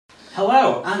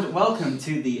Hello and welcome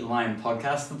to the Lion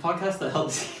Podcast, the podcast that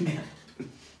helps you get...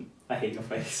 I hate your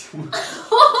face.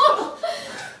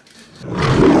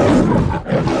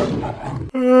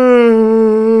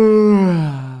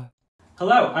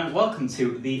 Hello and welcome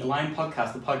to the Lion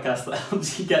Podcast, the podcast that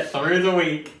helps you get through the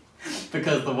week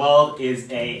because the world is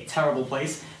a terrible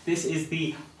place. This is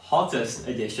the hottest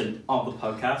edition of the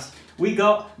podcast. We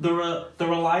got the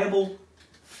reliable,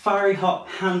 fiery hot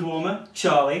hand warmer,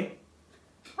 Charlie.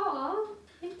 Aw,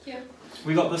 thank you.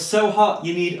 We got the so hot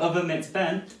you need oven mitts,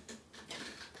 Ben.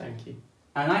 Thank you.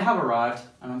 And I have arrived,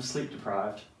 and I'm sleep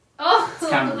deprived. Oh, It's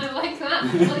Cameron. I like that. I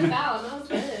like that one. That was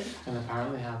good. And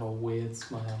apparently have a weird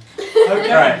smile.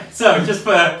 Okay. Right, so just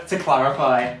to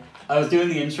clarify, I was doing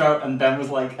the intro, and Ben was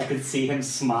like, I could see him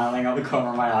smiling out the corner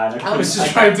of my eye. I was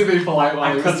just trying to be polite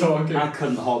while he was talking. I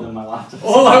couldn't hold in my laughter.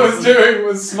 All I was doing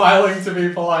was smiling to be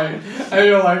polite. And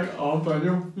you're like, oh,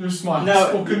 Ben, your smile's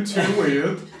fucking too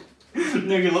weird.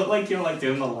 No, you look like you're like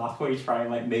doing the laugh where you try and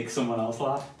like make someone else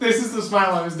laugh. This is the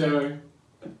smile I was doing.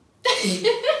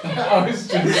 I was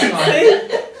just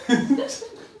smiling.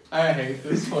 I hate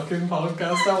this fucking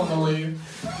podcast. I want to leave.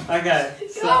 Okay.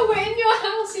 Go away in your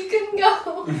house. You can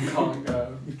go. Can't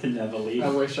go. You can never leave. I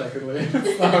wish I could leave.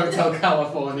 It's the Hotel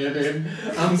California, dude.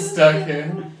 I'm stuck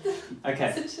in.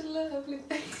 Okay. Such a lovely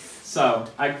face. So,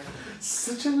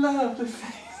 Such a lovely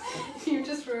face. You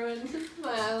just ruined my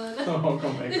eyeliner. Oh,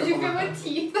 God, make Did up you on get my that.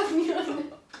 teeth on your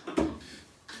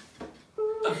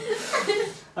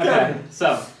okay.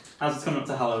 So, as it's coming up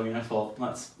to Halloween, I thought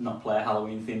let's not play a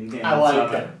Halloween themed game. I like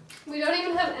So, it. We don't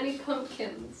even have any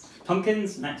pumpkins.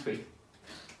 Pumpkins next week.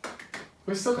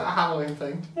 We've still got a Halloween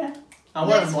thing. Yeah. I'm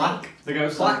wearing Next black. The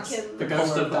ghost Black's Pumpkin. the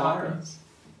ghost colour of the virus.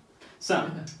 So,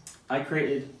 Yeah. I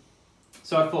created.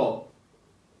 So I thought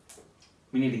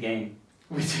we need a game,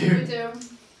 We We do. do.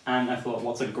 and I thought,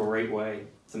 what's a great way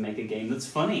to make a game that's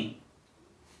funny?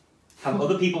 Have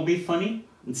other people be funny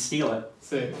and steal it.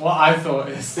 See, what I thought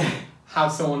is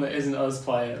have someone that isn't us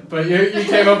play it. But you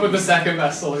came up with the second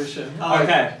best solution.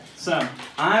 Okay, so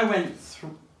I went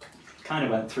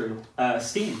through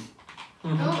Steam,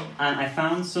 Mhm. Oh, and I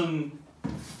found some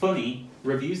funny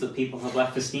reviews that people have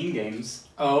left for Steam games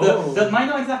Oh. that might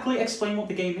not exactly explain what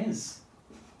the game is,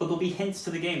 but there'll be hints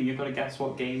to the game. You've got to guess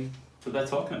what game that they're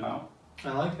talking about.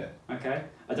 I like it. Okay,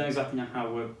 I don't exactly know how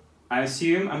we're... I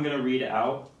assume I'm going to read it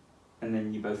out, and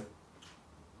then you both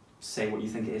say what you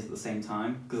think it is at the same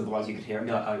time, because otherwise you could hear it and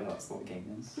be like, oh yeah, that's what the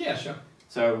game is. Yeah, sure.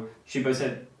 So, she both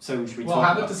said, so should we We'll talk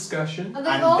have a about... discussion. are they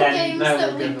And all then games they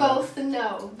that will we give both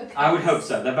know? Because I would hope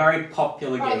so. They're very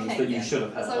popular games Okay, that you yeah. should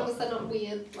have heard As long of. as they're not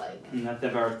weird, like. And that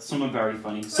they're very, some are very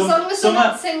funny. As long as they're some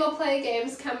not single player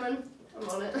games, Cameron, I'm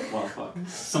on it. well, fuck.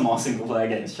 Some are single player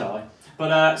games, Charlie.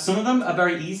 But some of them are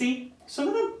very easy. Some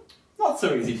of them not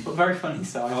so easy, but very funny.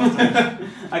 So I like them.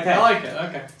 Okay. I like it,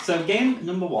 okay. So game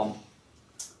number 1.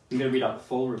 I'm gonna read out the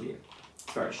full review.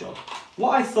 It's very short. What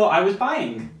I thought I was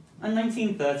buying: a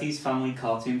 1930s family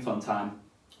cartoon fun time.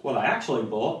 What I actually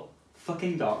bought: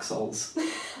 fucking Dark Souls.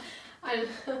 I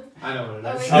I know what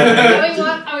Are it we, is.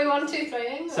 are we 1, 2,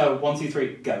 3? So 1, 2,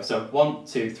 3, go. So 1,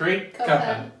 2, 3.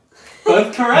 Cuphead.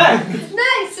 Both correct.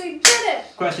 Nice, we did it!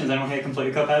 Questions? Anyone here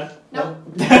completed Cuphead? Nope.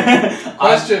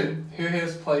 Question. Who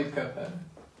here's played Cuphead?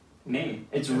 Me.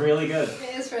 It's really good.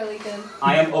 It is really good.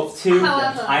 I am up to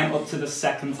However- the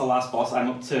second to last boss. I'm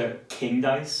up to King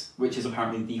Dice, which is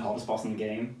apparently the hardest boss in the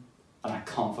game, and I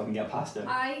can't fucking get past it.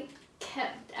 I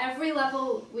kept every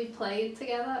level we played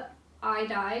together, I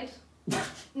died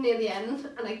near the end,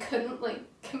 and I couldn't like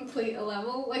complete a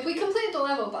level. Like we completed the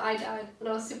level, but I died, and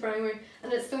I was super angry.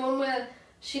 And it's the one where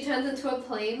she turns into a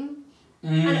plane,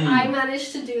 and I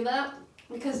managed to do that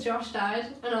because Josh died,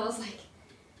 and I was like,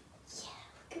 yeah,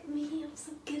 look at me, I'm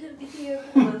so good at video.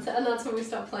 And that's when we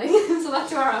stopped playing. So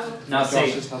that's where I'm. Now Josh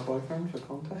see, just had boyfriend for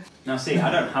context.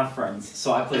 I don't have friends,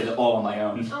 so I played it all on my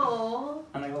own, Aww.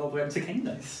 and I got all the way up to King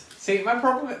Dice. See, my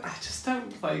problem is I just don't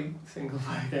play single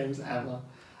player games ever.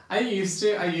 I used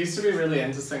to be really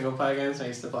into single player games. I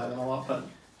used to play them a lot, but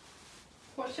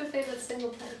What's your favourite single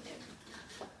player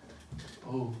game?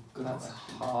 oh, that's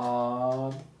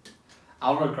hard.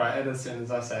 I'll regret it as soon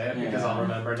as I say it because Yeah. I'll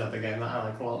remember another game that I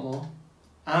like a lot more.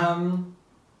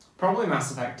 Probably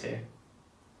Mass Effect 2.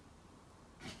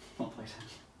 Not played it.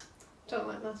 Don't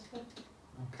like Mass Effect.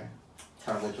 Okay.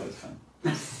 Terrible choice,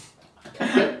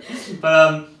 man.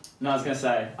 But no, I was gonna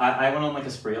say I went on like a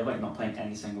spree of like not playing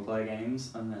any single player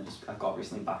games, and then I've got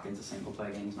recently back into single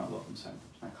player games, and I love them so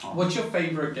much. I can't. What's your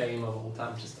favourite game of all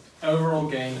time? Just overall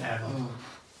game ever.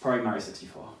 Probably Mario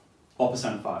 64 or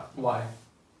Persona 5. Why?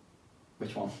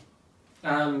 Which one?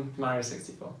 Mario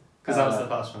 64. Because that was the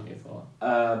first one you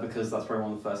thought. Because that's probably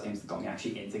one of the first games that got me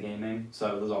actually into gaming.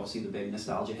 So there's obviously the big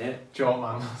nostalgia hit. Do you know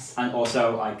what mine was? And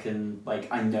also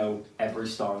I know every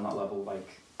star on that level. Like,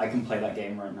 I can play that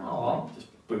game right now. Aww. Like, just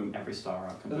boom, every star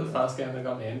out. The first game that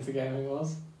got me into gaming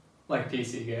was? Like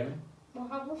PC gaming.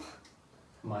 Wow.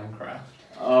 Minecraft.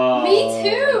 Oh, Me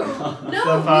too! God.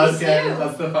 No, the first me game, too!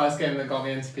 that's the first game that got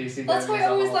me into PC gaming. That's why it as a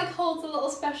always whole. like holds a little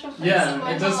special place in Yeah,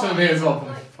 my it does heart. for me as well. But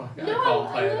Like, fuck, I no,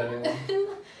 can't play it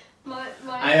anymore. my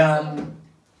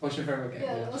What's your favourite game?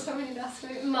 Yeah, that's how many that's me.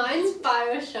 Mine's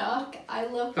Bioshock. I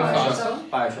love The Bioshock. first one?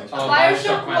 Bioshock. Oh,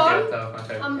 Bioshock might be 1 up my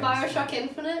favourite And games. Bioshock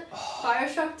Infinite.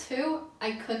 Bioshock 2,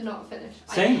 I could not finish.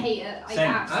 Same. I hate it. I Same.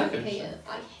 absolutely I hate finished it.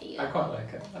 I hate I it. quite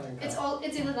like it. I think It's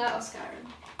either that or Skyrim.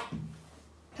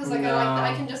 Because like I No. like that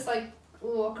I can just like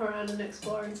walk around and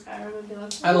explore in Skyrim and be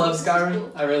like, I love this is Skyrim.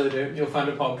 cool. I really do. You'll find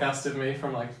a podcast of me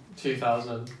from like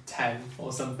 2010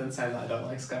 or something saying that I don't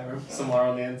like Skyrim somewhere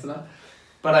on the internet.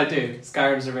 But I do.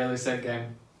 Skyrim's a really sick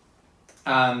game.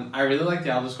 I really like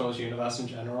the Elder Scrolls universe in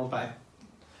general, but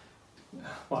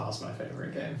what else is my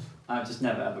favourite game? I've just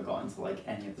never ever got into like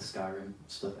any of the Skyrim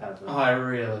stuff ever. Oh, I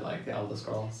really like the Elder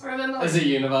Scrolls. I remember As a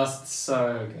universe, it's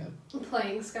so good.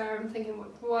 playing Skyrim thinking,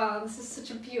 like, wow, this is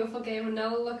such a beautiful game, and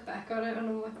now I look back on it and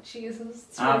I'm like, Jesus,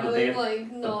 it's But really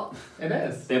like not. It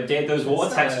is. They update those water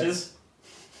So textures.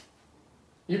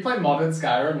 You play modded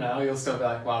Skyrim now, you'll still be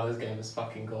like, wow, this game is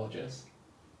fucking gorgeous.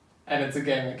 And it's a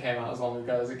game that came out as long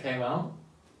ago as it came out.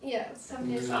 Yeah, it's 7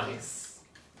 years old. Nice.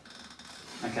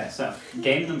 Okay, so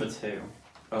game number 2.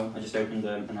 Oh, I just opened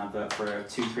an advert for a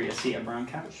 2-3 seater brown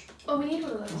couch. Oh, we need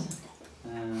one of those.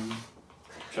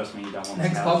 Trust me, you don't want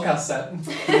Next this couch. podcast set.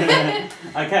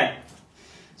 Okay,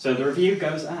 so the review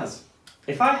goes as: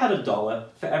 if I had $1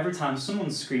 for every time someone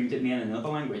screamed at me in another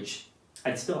language,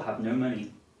 I'd still have no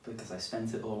money because I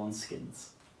spent it all on skins.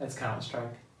 It's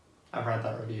Counter-Strike. I've read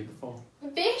that review before.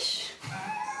 Bish!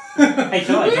 Hey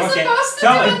Charlie, do you We're know what game? supposed to do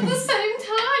it at the same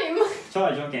time! Charlie,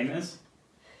 do you know what game it is?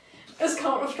 It's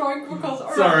Counter-Strike because...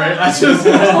 Sorry, I just...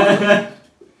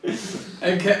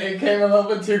 it came a little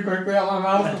bit too quickly out my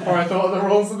mouth before I thought of the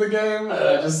rules of the game, and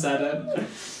I just said it.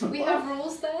 We have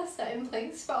rules there set in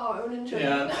place for our own enjoyment,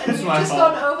 Yeah, and it's we've my just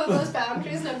fault. gone over those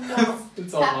boundaries and I'm not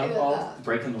It's all happy my with fault. that.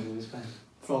 Breaking the rules, Ben.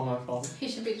 It's all my fault. He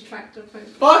should be detracted from it.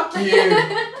 Fuck you!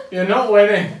 You're not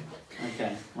winning.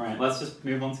 Okay, right, let's just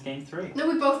move on to game 3. No,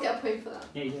 we both get a point for that.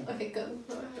 Yeah, yeah. Okay, good.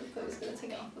 I thought I was going to take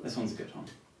it off. This one's a good one.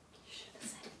 You should have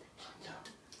said it.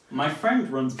 My friend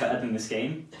runs better than this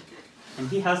game, and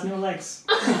he has no legs.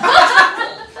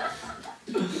 I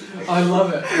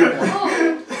love it.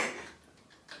 Oh.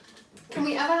 Can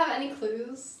we ever have any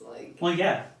clues? Like, Well,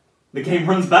 yeah, the game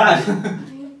runs bad.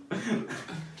 trying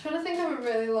to think of a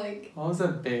really like What was a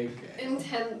big...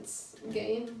 intense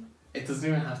game. It doesn't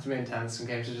even have to be intense, some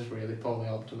games are just really poorly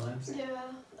optimised. Yeah.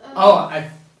 Oh, I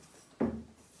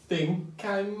think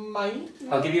I might.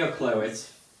 I'll give you a clue.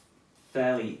 It's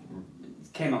fairly...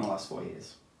 It came out in the last 4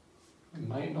 years. I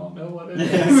might not know what it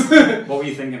is. What were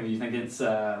you thinking? Were you thinking it's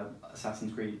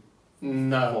Assassin's Creed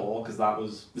No. 4? Because that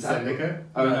was... Syndicate?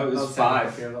 Oh, no, it was not 5.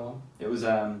 Syndicate, the other one. It was...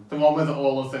 The one with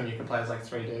all of them you can play as like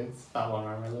 3 dudes. That one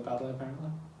ran really badly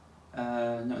apparently.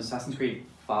 no, it was Assassin's Creed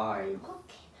 5.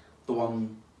 The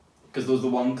one... Because there was the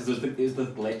one... Because there was the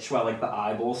glitch where like the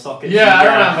eyeball socket... Yeah, I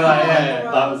remember that,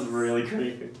 yeah. That was really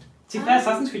creepy. To be fair,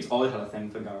 Assassin's Creed's always had a thing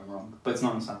for going wrong. But it's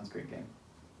not an Assassin's Creed game.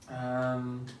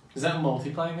 Is that a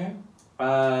multiplayer game?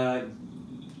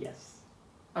 Yes.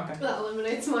 Okay. That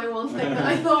eliminates my one thing that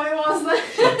I thought it was then.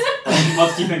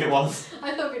 What do you think it was?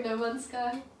 I thought it'd be No Man's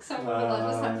Sky. Because I remember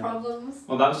that just had problems.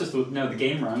 Well, that was just... No, the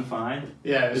game ran fine.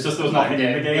 Yeah, It's just there was nothing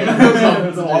in the game. Yeah,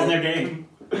 There was no game.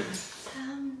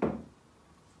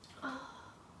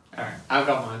 Alright, I've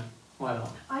got mine. Why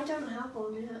not? I don't have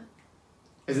one yet.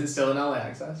 Is it still in early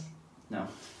access? No.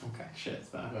 Okay, shit,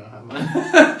 then I don't have mine.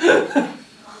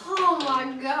 Oh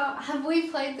my god. Have we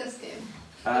played this game?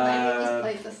 Have any of us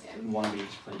played this game? One of you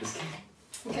just played this game.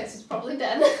 Okay, so it's probably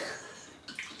dead.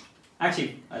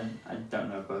 Actually, I don't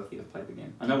know if both of you have played the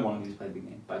game. I know one of you has played the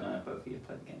game, but I don't know if both of you have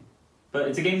played the game. But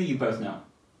it's a game that you both know.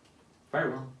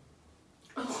 Very well.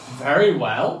 Very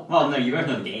well. Well, no, you both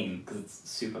know the game, because it's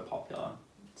super popular.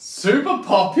 Super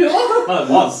popular? Well, it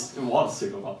was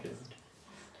super popular.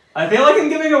 I feel like I'm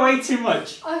giving away too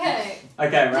much. Okay.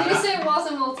 Okay, right. Did you say it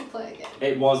was a multiplayer game?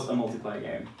 It was a multiplayer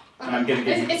game. And I'm gonna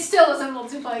give you... It still is a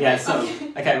multiplayer Yeah, game. so...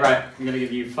 Okay. Okay, right. I'm gonna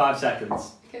give you 5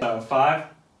 seconds. Okay. So, 5,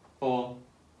 4,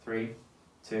 3,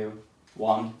 2,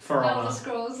 1. For Elder honor.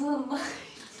 Scrolls Online.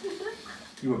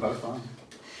 You were both wrong.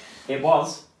 It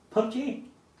was PUBG.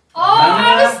 Oh,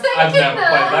 I was thinking I've never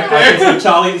played that that. Okay, so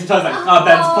Charlie's like, oh,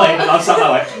 Ben's playing, and I'm sat there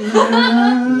like,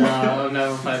 No, I've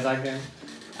never played that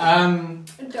game.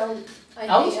 Don't. I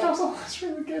Elder hate it. Scrolls Online is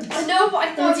really good. I know, but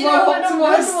I thought It's you know well when it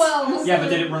runs optimised. well. yeah, but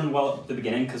did it run well at the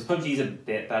beginning? Because PUBG's a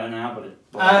bit better now, but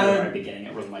at the very beginning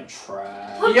it ran like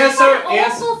trash. PUBG Yeah, so ran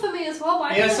it's- awful for me as well.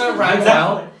 Why Yeah, did so it ran run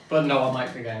well, but no one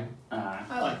liked the game. Ah,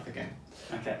 I liked the game.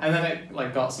 okay. And then it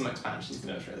like got some expansions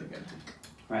and it was really good.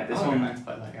 Right, this I'll go one. back to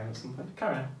play that game at some point.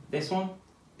 Carry on. This one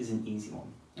is an easy one.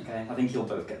 Okay, I think you'll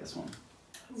both get this one.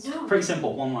 No. Pretty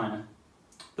simple, one-liner.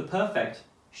 The perfect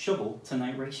shovel to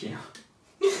night ratio.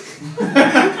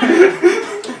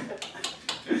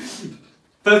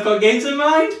 Both got games in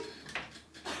mind?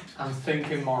 I'm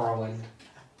thinking Morrowind.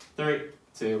 3,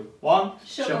 2, 1.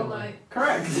 Shovel Knight.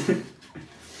 Correct.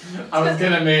 I was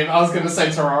gonna say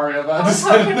Terraria, but I I was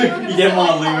decided hoping you were gonna You didn't say,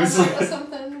 wanna like, lose. Hellblade or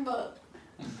something, but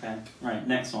Okay, right,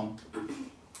 next one.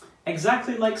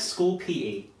 Exactly like school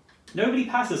PE. Nobody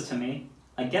passes to me,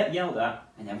 I get yelled at,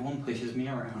 and everyone pushes me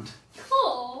around.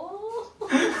 oh.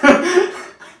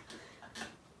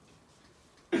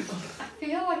 I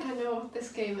feel like I know what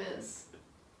this game is.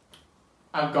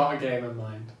 I've got a game in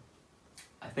mind.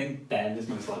 I think Ben is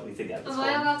most likely to get this Am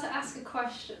I one. allowed to ask a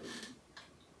question?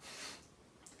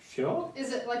 Sure?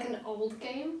 Is it like an old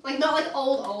game? Like not like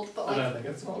old, but I don't like think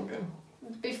it's an old game.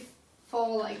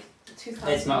 before like 2000.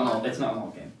 It's not an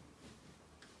old game.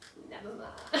 Never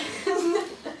mind.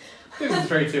 This is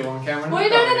 3, 2, 1, Cameron. Wait,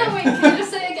 I've got no, a wait. game. Can you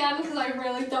just say it again? Because I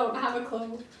really don't have a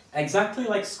clue. Exactly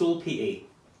like school PE.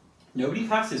 Nobody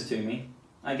passes to me,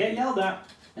 I get yelled at,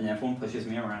 and everyone pushes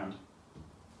me around.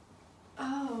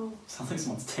 Oh. Sounds like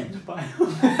someone's Tinder bio.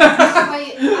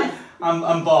 Wait,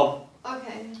 I'm Bob.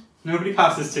 okay. Nobody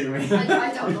passes to me.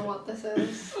 I don't know what this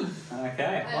is.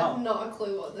 Okay, I well. have not a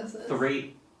clue what this is.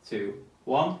 3, 2,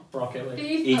 1. Rocket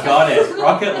League. He got it.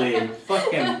 Rocket League.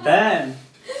 Fucking Ben.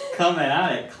 Coming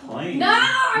at it clean. No,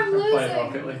 I'm I've played losing.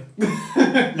 Rocket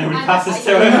League. Nobody I- passes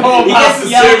I- to him. No one He passes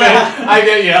gets to yelled me. at. I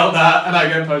get yelled at and I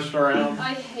get pushed around.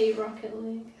 I hate Rocket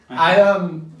League. I I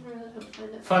really don't find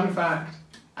it. Fun fact,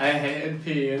 I hated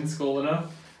PE in school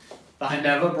enough that I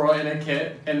never brought in a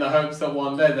kit in the hopes that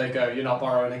one day they go, you're not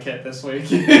borrowing a kit this week.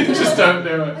 Just don't do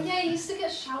Oh it. yeah, you used to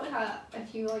get shouted at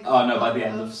if you like. Oh, no, by the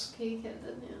end of- PE kid,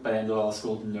 didn't you? By the end of our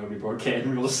school, nobody brought a kid,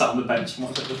 and we all sat on the bench and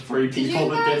watched like the 3 Did you people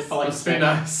that did guys- for like. Must be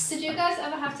nice. Did you guys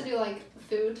ever have to do like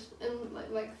food and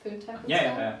like food tech and Yeah,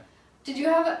 stuff? yeah, Did you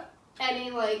have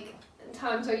any like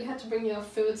times where you had to bring your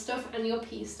food stuff and your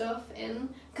pee stuff in?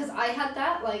 Because I had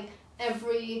that like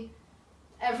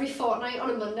every fortnight on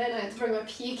a Monday, and I had to bring my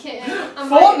pee kit in. I'm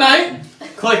Fortnite!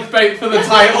 Clickbait for the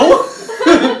title.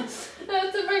 I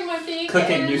had to bring my pee kit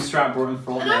Cooking in. new strap brought in And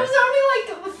I Fortnite.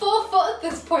 was only like 4 foot at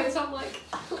this point, so I'm like.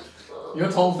 You're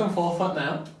taller than 4 foot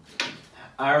now.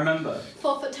 I remember.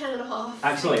 4 foot 10 and a half.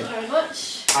 Actually- Thank you very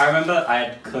much. I remember I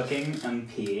had cooking and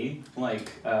PE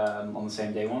like on the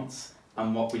same day once,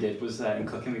 and what we did was in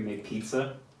cooking we made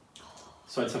pizza.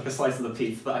 So I took a slice of the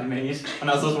pizza that I made, and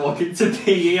as I was walking to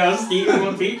PE, I was eating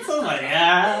my pizza. I'm like,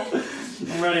 yeah,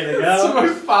 I'm ready to That's the go.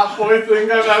 most fat boy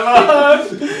thing I've ever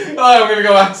heard. Oh, I'm gonna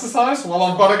go exercise. Well,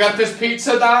 I've got to get this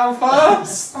pizza down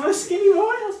first. I'm a skinny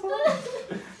boy. That's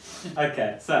fine.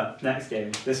 Okay, so next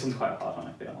game. This one's quite a hard one.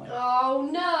 I feel like Oh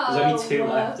no. there's only 2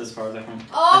 left as far as I can.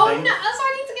 Oh I no, think. so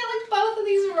I need to get like both of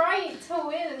these right to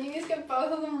win, and you guys get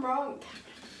both of them wrong.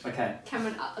 Okay.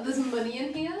 Cameron, there's money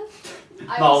in here.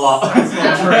 Not a lot.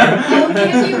 I'll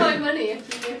give you my money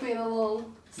if you give me the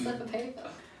little slip of paper.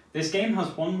 This game has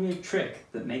one weird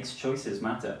trick that makes choices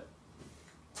matter.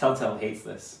 Telltale hates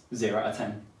this. 0 out of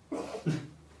 10.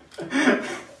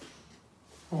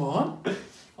 What?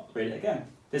 I'll read it again.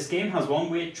 This game has one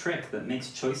weird trick that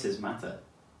makes choices matter.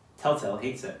 Telltale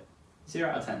hates it. 0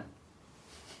 out of 10.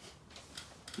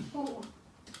 Ooh.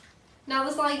 Now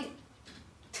there's like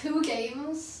 2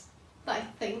 games that I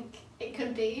think it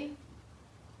could be.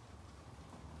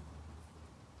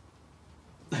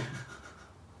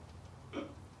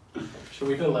 Should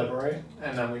we deliberate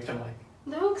and then we can like?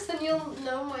 No, because then you'll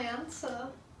know my answer.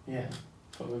 Yeah,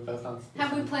 but we both answered.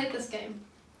 Have we played this game?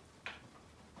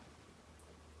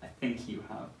 I think you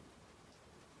have.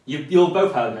 You'll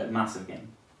both heard of it. Massive game.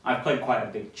 I've played quite a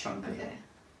big chunk of it. Okay.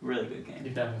 Really good game.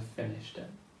 You've never finished it,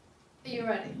 Are you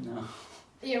ready? No.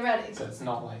 Are you ready? so it's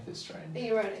not Life is Strange. Are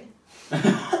you ready?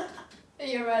 Are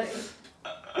you ready?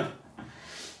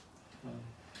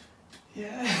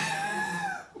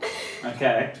 Yeah.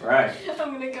 Okay, right.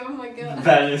 I'm gonna go with my gut.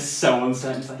 Ben is so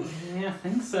uncertain. He's like, yeah, I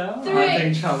think so. 3. I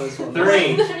think Charlie's one.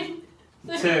 3,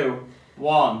 2,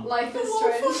 1. Life is The Wolf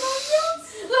Strange. Among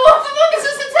Us. The Wolf Among Us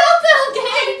is a Telltale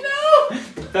game!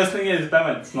 No! Best thing is, Ben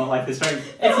went, it's not Life is Strange.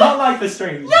 It's not Life is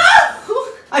Strange. No!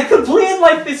 I completed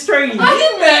Life is Strange.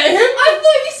 I met him. I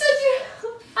thought you said you.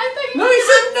 I thought you. No, he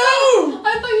said no.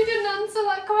 I thought you didn't answer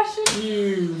that question.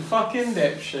 You fucking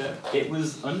dipshit. It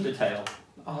was Undertale.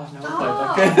 Oh, I've never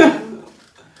played that game.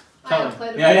 I have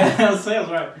played it. Yeah, I was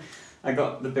right. I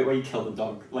got the bit where you kill the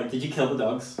dog. Like, did you kill the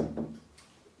dogs?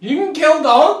 You can kill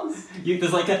dogs?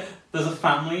 There's a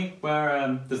family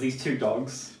where there's these two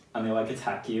dogs and they like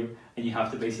attack you and you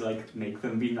have to basically like make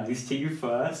them be nice to you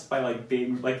first by like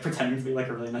being like pretending to be like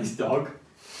a really nice dog.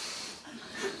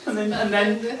 And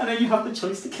then you have the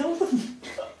choice to kill them.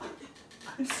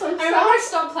 It's so I sad. remember I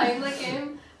stopped playing that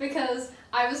game because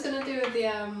I was gonna do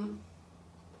the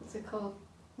what's it called?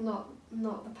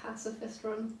 Not the pacifist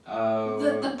run. Oh.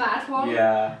 The bad one.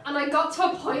 Yeah. And I got to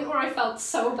a point where I felt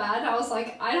so bad. I was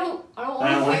like, I don't want to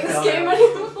wanna play this kill game them.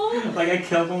 anymore. Like I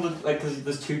killed one because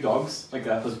there's two dogs, like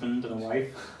a husband and a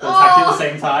wife, that attack you at the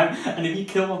same time. And if you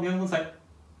kill one, the other one's like,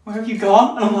 "Where have you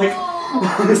gone?" And I'm like,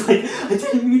 I was like, I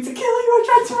didn't mean to kill you. I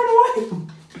tried to run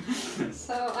away.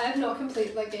 So I have not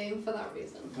completed that game for that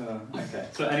reason. Okay.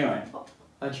 So anyway.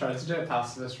 I tried to do a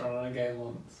pacifist run on a game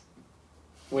once.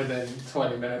 Within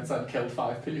 20 minutes, I'd killed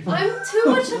 5 people. I'm too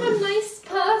much of a nice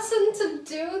person to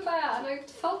do that, and I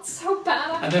felt so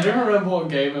bad after I don't even remember what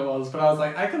game it was, but I was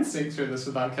like, I can sneak through this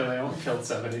without killing. I won't kill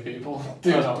so many people.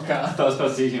 Do not care. First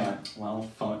person to you, like, well,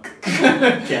 fuck.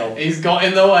 Kill. He's got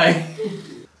in the way.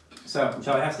 So,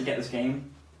 Charlie has to get this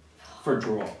game for a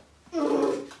draw.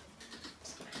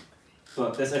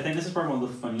 But I think this is probably one of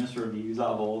the funniest reviews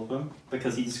out of all of them,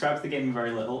 because he describes the game in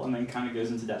very little and then kind of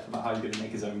goes into depth about how he's going to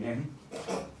make his own game.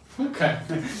 Okay.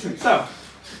 So,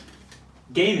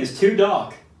 game is too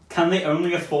dark. Can they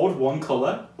only afford one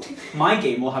colour? My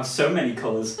game will have so many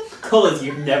colours. Colours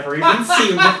you've never even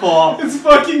seen before. It's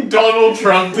fucking Donald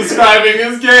Trump describing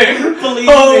his game. Believe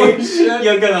Holy me, shit.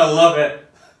 you're gonna love it.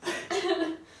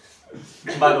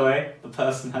 By the way, the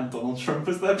person had Donald Trump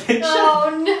as their picture.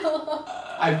 Oh no!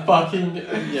 I fucking,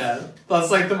 yeah.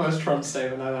 That's like the most Trump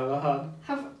statement I've ever heard.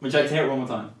 Would you like to hear it one more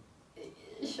time?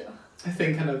 Sure. I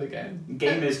think I know the game.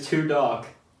 Game is too dark.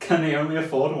 Can they only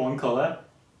afford one colour?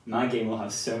 My game will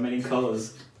have so many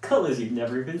colours. Colours you've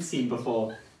never even seen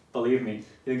before. Believe me,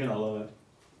 you're gonna love it.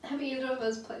 Have either of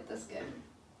us played this game?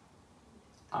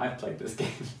 I've played this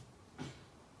game.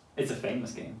 It's a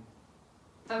famous game.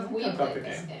 Have we I've got played the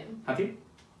this game. game? Have you?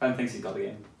 Ben thinks he's got the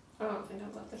game. I don't think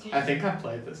I've got the game. I think I've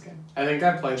played this game. I think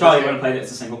I've played Charlie, this you game. haven't played it,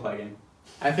 it's a single player game.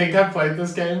 I think I played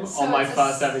this game So on my it's a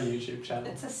first ever YouTube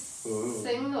channel. It's a Ooh.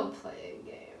 single player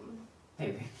game.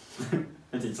 Maybe.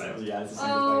 I did say it was, yeah, it's a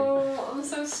single player. Oh, I'm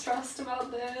so stressed about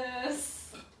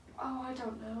this. Oh, I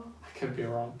don't know. I could be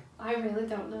wrong. I really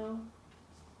don't know.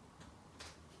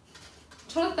 I'm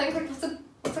trying to think,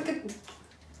 like,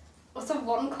 what's a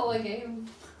one colour game?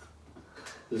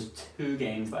 There's two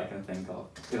games that I can think of.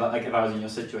 If I was in your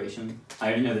situation,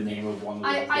 I only know the name of one of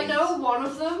those I games. know one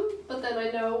of them, but then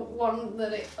I know one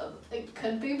that it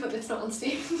could be, but it's not on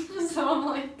Steam. So I'm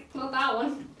like, not that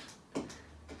one.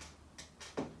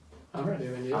 I'm ready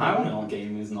when you I don't know what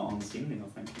game is not on Steam that you're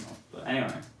thinking of. But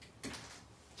anyway.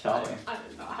 Charlie. I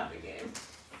do not have a game.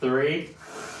 3,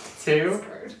 2,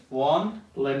 Screwed. 1.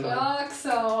 Limbo. Dark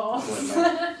Souls.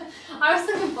 Limbo. I was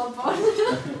thinking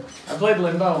Bloodborne. I played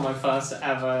Limbo on my first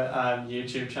ever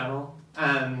YouTube channel,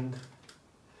 and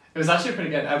it was actually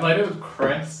pretty good. I played it with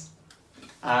Chris.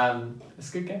 It's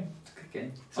a good game. It's a good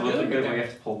game. It's I a love really the good bit where you game.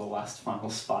 have to pull the last final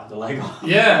spider leg off.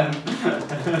 Yeah.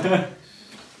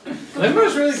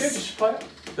 Limbo's really good. You should play it.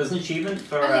 There's an achievement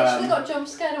for... I literally got jump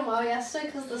scared on WoW yesterday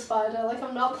because of the spider. Like,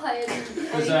 I'm not playing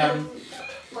anything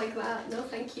like that. No,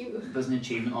 thank you. There's an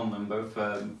achievement on Limbo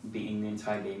for beating the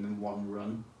entire game in one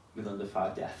run with under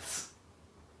 5 deaths.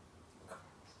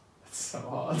 It's so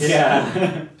hard.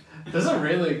 Yeah. There's a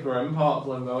really grim part of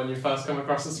Limbo when you first come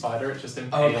across a spider. It just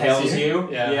impales, Impales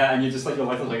you? Yeah. Yeah, and you're just like, your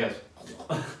life is like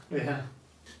Yeah.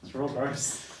 It's real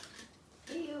gross.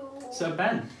 Ew. So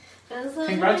Ben, Ben's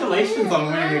congratulations on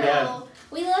winning again.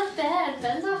 We love Ben.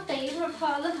 Ben's our favourite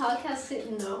part of the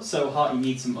podcast. No, So hot you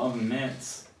need some oven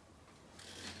mitts.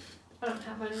 I don't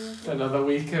have any. Another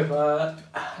week of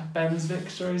Ben's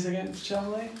victories against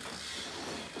Charlie.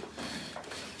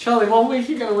 Charlie, 1 week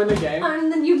you're going to win a game. I'm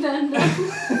the new Ben now.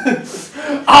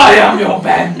 I am your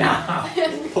Ben now!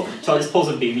 Charlie just pulls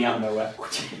a beanie out of nowhere.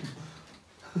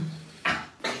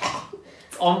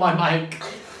 It's on my mic.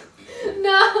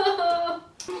 No!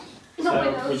 Not my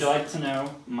So, nose. would you like to know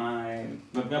my...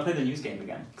 We're going to play the news game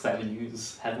again, because I have a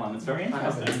news headline. It's very I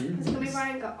have interesting. It's gonna be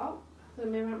Ryan got. Oh, it's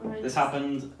gonna be Ryan. This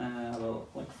happened, well,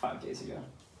 like 5 days ago.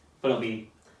 But it'll be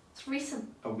It's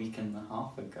recent. a week and a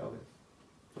half ago.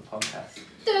 the podcast.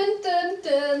 Dun dun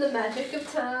dun, the magic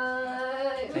of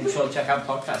time. Make sure to check out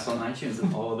podcasts on iTunes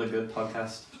and all the good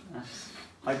podcast apps.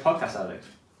 Like Podcast Addict.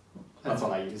 That's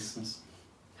what I use.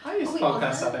 I use Are we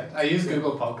Podcast on Addict. I use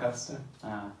Google Podcasts too.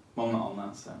 Well, not on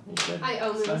that, so. You should. I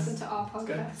only It's nice. listen to our It's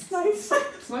good. podcast. It's nice.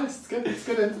 It's nice. It's good. It's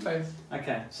good interface.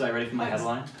 Okay, so ready for my Thanks.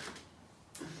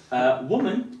 headline?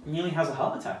 Woman nearly has a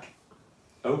heart attack.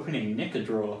 Opening knicker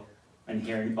drawer and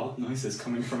hearing odd noises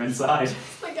coming from inside.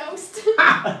 It's my ghost.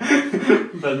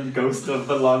 The ghost of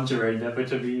the lingerie never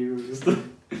to be used.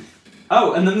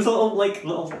 Oh, and then there's a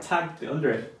little tag under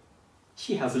it.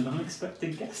 She has an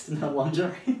unexpected guest in her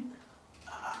lingerie.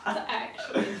 That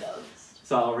actually does.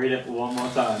 So I'll read it one more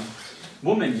time.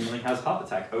 Woman nearly has heart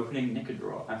attack opening knicker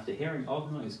drawer after hearing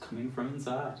odd noise coming from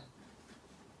inside.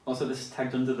 Also, this is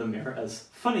tagged under the mirror as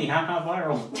funny, haha,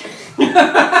 viral.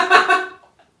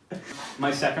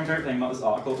 My second favorite thing about this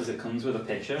article is it comes with a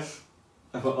picture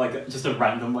of like just a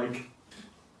random like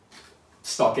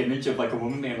stock image of like a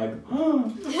woman being like,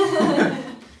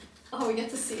 Oh, we get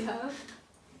to see her.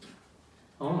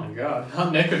 Oh my god, her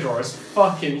knicker drawer is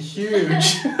fucking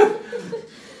huge.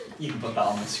 You can put that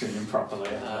on the screen properly.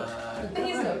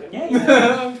 He's not. Yeah,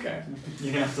 yeah. Okay.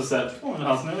 You're gonna have to search. Woman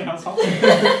has nearly has heart.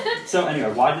 So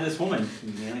anyway, why did this woman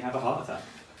nearly have a heart attack?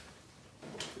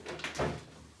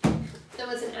 There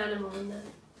was an animal in there.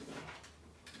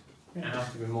 You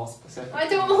have to be more specific. I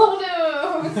don't want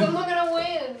to, so I'm not gonna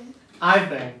win. I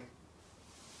think.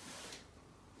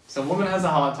 So a woman has a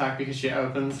heart attack because she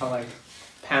opens her like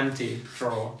panty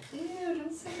drawer. Ew,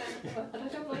 don't say that. I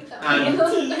don't like that And-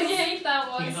 one. I hate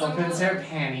that one She so opens much. her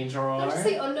panty drawer. Don't just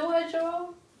say underwear drawer.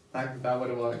 That would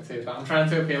have worked too, but I'm trying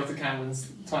to appeal to Cameron's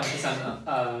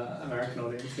 20% American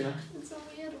audience, you know? It's a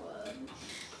weird one.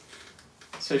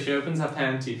 So she opens her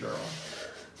panty drawer,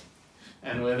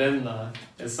 and within there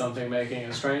is something making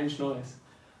a strange noise.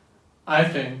 I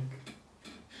think.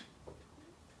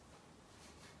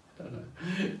 I don't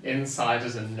know. Inside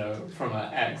is a note from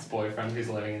her ex-boyfriend who's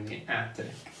living in the attic.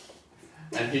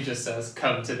 And he just says,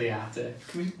 "Come to the attic."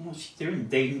 What's she doing?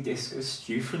 Dating Disco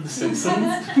Stew from The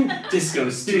Simpsons? Disco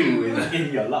Stew is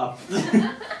in your lap.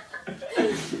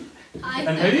 I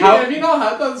And think how- Have you not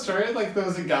heard that story? Like there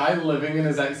was a guy living in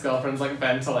his ex-girlfriend's like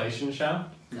ventilation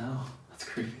shaft. No, that's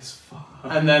creepy as fuck.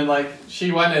 And then, like,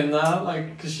 she went in there,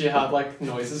 like, because she had, like,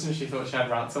 noises and she thought she had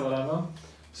rats or whatever.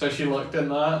 So she looked in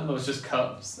there and there was just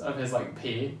cups of his, like,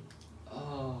 pee,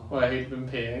 Oh. where he'd been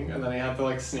peeing, and then he had to,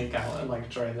 like, sneak out and, like,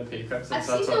 drain the pee cups I've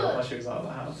into her seen toilet the- while she was out of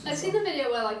the house. I've seen the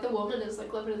video where like the woman is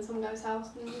like living in some guy's house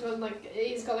and like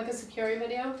he's got like a security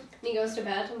video and he goes to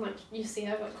bed and like you see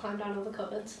her like climb down all the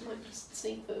cupboards and like just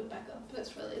sneak food back up.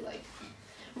 It's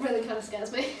really kind of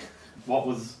scares me. What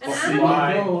was... An What's animal.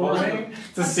 why? Seagull, What was right? it?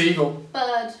 It's a seagull.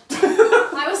 Bird.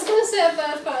 I was gonna say a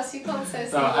bird first. You can't say.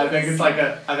 So I think it's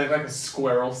seagulls. like a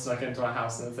squirrel snuck into a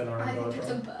house and it's in her I own think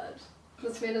it's a wardrobe. bird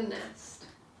that's made a nest.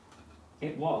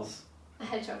 It was A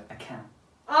hedgehog. a cat.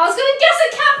 Oh, I was gonna guess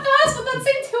a cat first, but that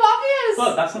seemed too obvious.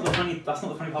 Look, that's not the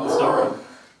funny part of the story.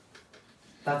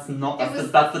 That's not... It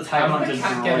was- That's the How tagline did to the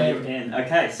cat draw get you in.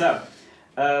 Okay, so...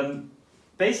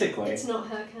 Basically... It's not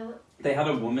her cat. They had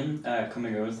a woman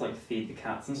coming over to like feed the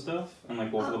cats and stuff and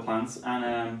like water the plants,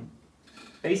 and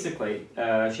basically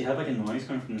she heard like a noise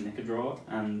coming from the knicker drawer,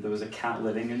 and there was a cat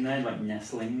living in there like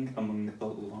nestling among the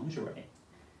lingerie.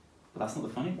 But that's not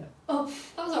the funny bit. Oh,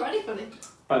 that was already funny.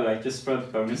 By the way, just for a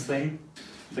bonus thing,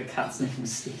 the cat's name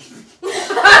was Steve.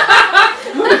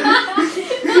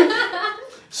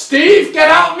 Steve, get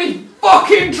out me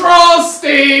fucking drawers,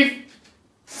 Steve!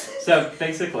 So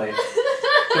basically,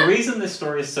 the reason this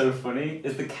story is so funny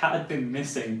is the cat had been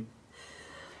missing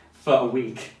for a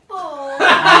week. Oh.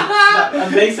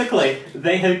 And basically,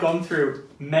 they had gone through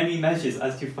many measures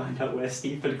as to find out where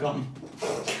Steve had gone.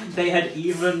 They had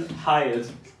even hired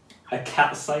a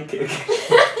cat psychic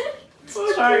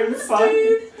to try and find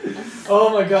him. Oh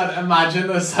my god, imagine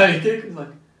the psychic was like,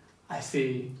 I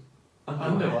see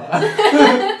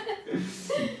underwear.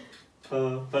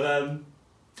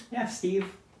 Yeah, Steve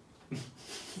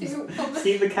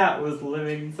the cat was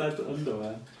living inside the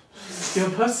underwear. Your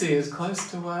pussy is close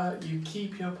to where you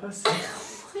keep your pussy.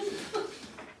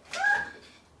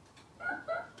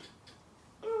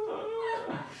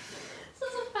 This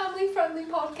is a family-friendly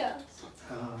podcast.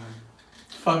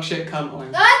 Fuck shit, cunt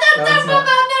line. No.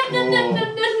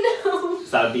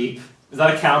 Is that a beep? Is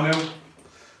that a cow moo?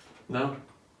 No.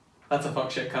 That's a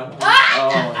fuck shit, cunt line.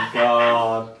 Oh my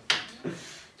god.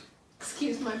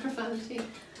 Excuse my profanity.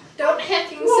 Don't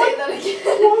hecking say that again.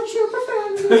 Watch your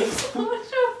profanity.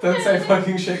 Watch your Don't say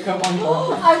fucking shit, cunt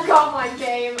line. I've got my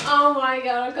game. Oh my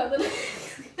god, I've got the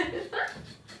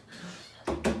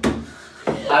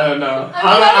I don't know. I've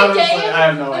got a Honestly, game. I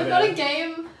have no I've idea. got a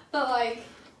game that like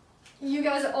you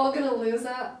guys are all gonna lose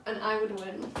at, and I would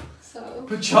win. So.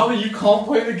 But Charlie, you can't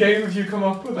play the game if you come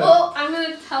up with it. Well, I'm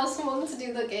gonna tell someone to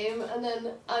do the game, and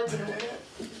then I'm gonna win it.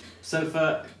 So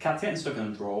for Kat getting stuck in a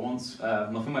drawer once,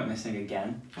 nothing went missing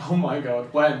again. Oh my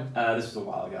god, when? This was a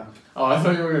while ago. Oh, I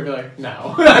thought you were gonna be like,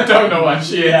 no. I don't know what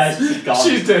she is. Yeah, she's gone.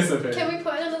 She's disappeared. Can we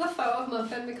put in another photo of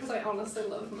Muffin, because I honestly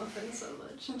love Muffin so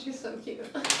much, and she's so cute.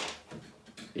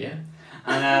 Yeah.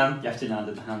 And you have to now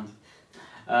do the hand.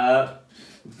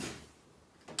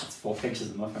 That's 4 pictures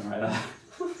of Muffin right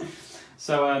there.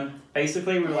 So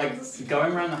basically we were like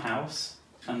going around the house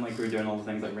and like we were doing all the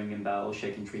things like ringing bells,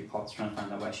 shaking tree pots, trying to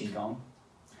find out where she'd gone.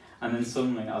 And then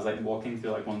suddenly I was like walking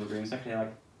through like one of the rooms, I could hear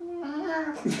like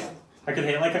I could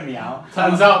hear like a meow.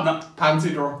 Turns out,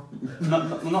 panty drawer.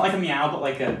 Not like a meow, but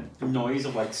like a noise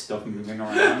of like stuff moving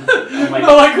around. And, like,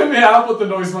 Not like a meow, but the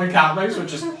noise my cat makes, which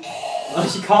just. well,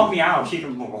 she can't meow. She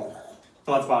can. But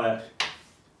that's about it.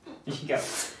 And she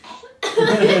goes.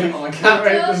 Oh, my cat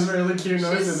makes this really cute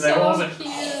noises. She's They all so just-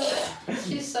 cute.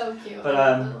 She's so cute.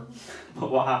 But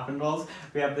what happened was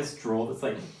we have this drawer that's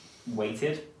like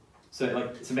weighted,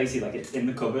 so basically like it's in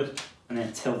the cupboard and then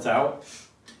it tilts out.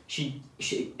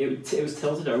 It was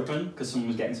tilted open because someone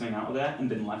was getting something out of there and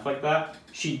been left like that.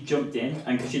 She jumped in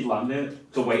and because she'd landed,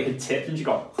 the weight had tipped and she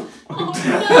got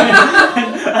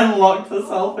and locked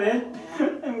herself in.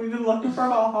 And we've been looking for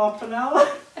about half an hour.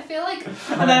 I feel like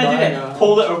And then I did it,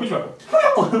 pulled it open, she went,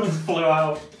 and it flew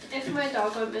out. if my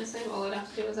dog went missing, all I'd have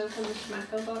to do was open the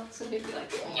Shmacko box and he'd be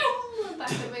like, "Yum,"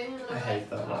 back at me. And I I'm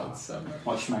hate like, that word so much.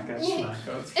 What Shmackos? Yeah.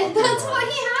 Shmackos. And that's what he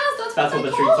has. That's what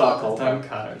they're the treats are called. called. Don't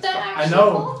cut it. They're I actually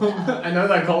know. called that. I know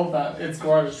they're called that. It's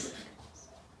gross.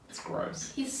 It's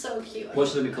gross. He's so cute. What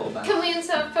should they be called then? Can we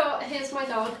insert for here's my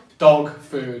dog? Dog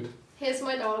food. Here's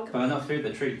my dog. But not food,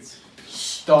 they're treats.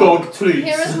 Dog treats.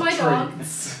 Here is my dog.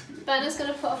 Treats. Ben is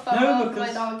gonna put a photo No, of my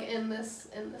because- dog in this.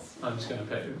 I'm just gonna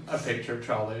put a picture of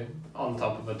Charlie on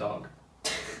top of a dog.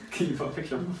 Can you put a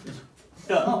picture of Muffin?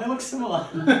 Oh, they look similar.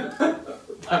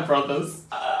 My brothers.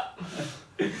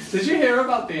 Did you hear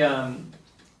about the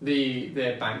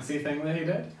Banksy thing that he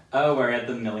did? Oh, where he had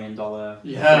the $1 million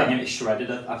Yeah. thing and it shredded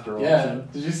it after auction. Yeah.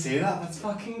 Did you see that? That's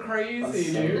fucking crazy, That's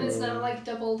so dude. And it's now like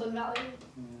doubled in value.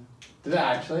 Did it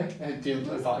actually?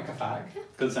 Is that like a fact?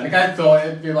 Good Like sense. I thought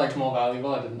it'd be like more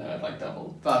valuable. I didn't know it like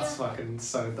doubled. That's fucking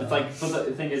so dumb. It's like, but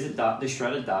the thing is, the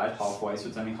shredder died halfway, so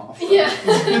it's only half. Yeah,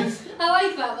 I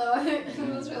like that though.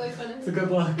 It was really funny. It's a good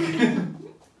look.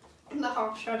 The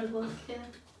half shredded look. Yeah,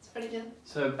 it's pretty good.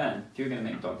 So Ben, if you were gonna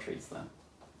make dog treats then,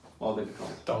 what would they be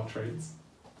called? Dog treats.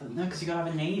 No, because you gotta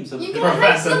have a name. So You the- gotta hype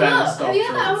Professor them Ben's up. dog Have you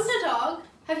ever treats. owned a dog?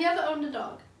 Have you ever owned a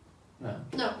dog? No.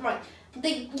 No, right.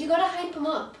 You gotta hype them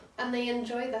up, and they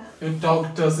enjoy that. Your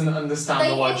dog doesn't understand They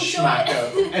the word enjoy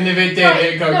Shmacko. And if it did, Right,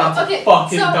 it'd go, no, that's okay, a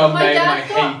fucking so dumb my name and I dad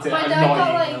got- hate it. my I'm dad not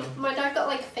got eating them. My dad got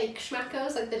like fake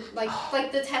Shmackos,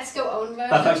 like the Tesco own version.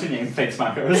 That's actually named Fake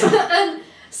Shmackos. And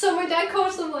so my dad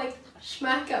calls them like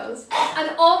Shmackos,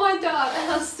 and all my dad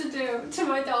has to do to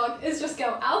my dog is just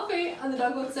go Alfie, and the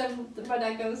dog looks at him. My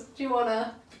dad goes, "Do you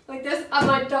wanna like this?" And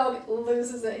my dog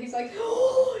loses it. He's like,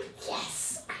 "Oh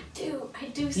yes, I do.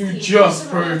 You Steve." just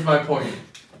proved my point.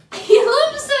 He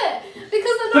loves it because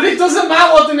the But it doesn't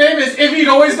matter what the name is. If he'd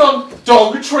always gone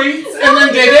dog treats and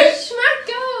then did it,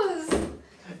 Shmackos.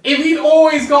 if he'd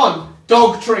always gone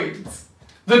dog treats,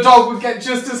 the dog would get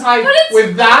just as hyped But it's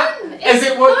with that fun. as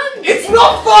It's it would. fun. It's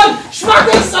not fun!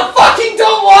 Shmacko's is a fucking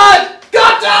dumb word!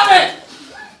 God damn it!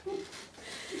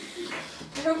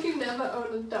 I hope you never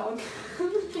own a dog.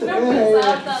 You don't deserve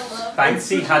that love.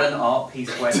 Banksy had an art piece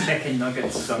where chicken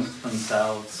nuggets sunk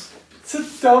themselves. It's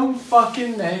a dumb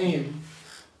fucking name.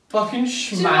 Fucking Do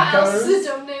you know what else Shmackos. is a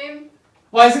dumb name?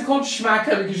 Why is it called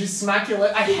Shmacko? Because you smack your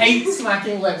lips. I hate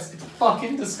smacking lips. It's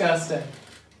fucking disgusting.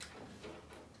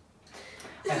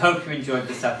 I hope you enjoyed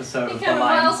this episode of the Kevin,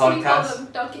 what Lion else can we call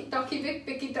Podcast. them? Donkey Vic,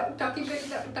 Bicky Donkey Vic,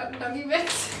 Doggy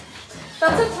Vics.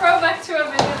 That's a throwback to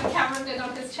a video that Cameron did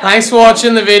on his channel. Thanks for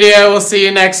watching the video. We'll see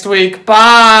you next week.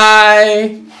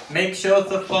 Bye! Make sure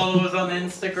to follow us on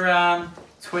Instagram,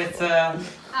 Twitter,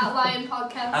 At Lion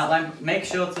Podcast. Make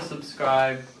sure to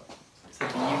subscribe to the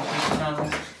YouTube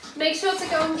channel. Make sure to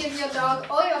go and give your dog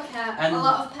or your cat And- a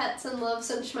lot of pets and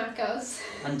loves and schmackos.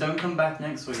 And don't come back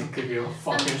next week. I'll give you a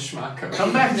fucking Shmacko.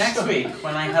 Come back next week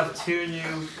when I have 2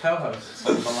 new co-hosts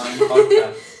on the Lion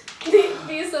Podcast.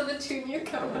 These are the 2 new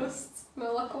co-hosts.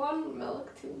 Milk 1,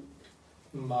 Milk 2.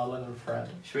 Marlon and Fred.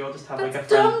 Should we all just have like a That's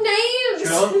friend? dumb names!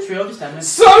 Should we all just end this?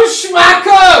 So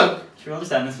Shmacko! Should we all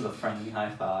just end this with a friendly high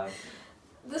five?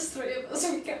 There's 3 of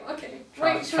us. We can, okay.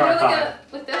 Try- Wait, should try we do like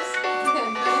five. like this?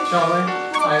 Okay.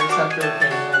 Charlie. I accept your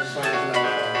opinion. I just wanted to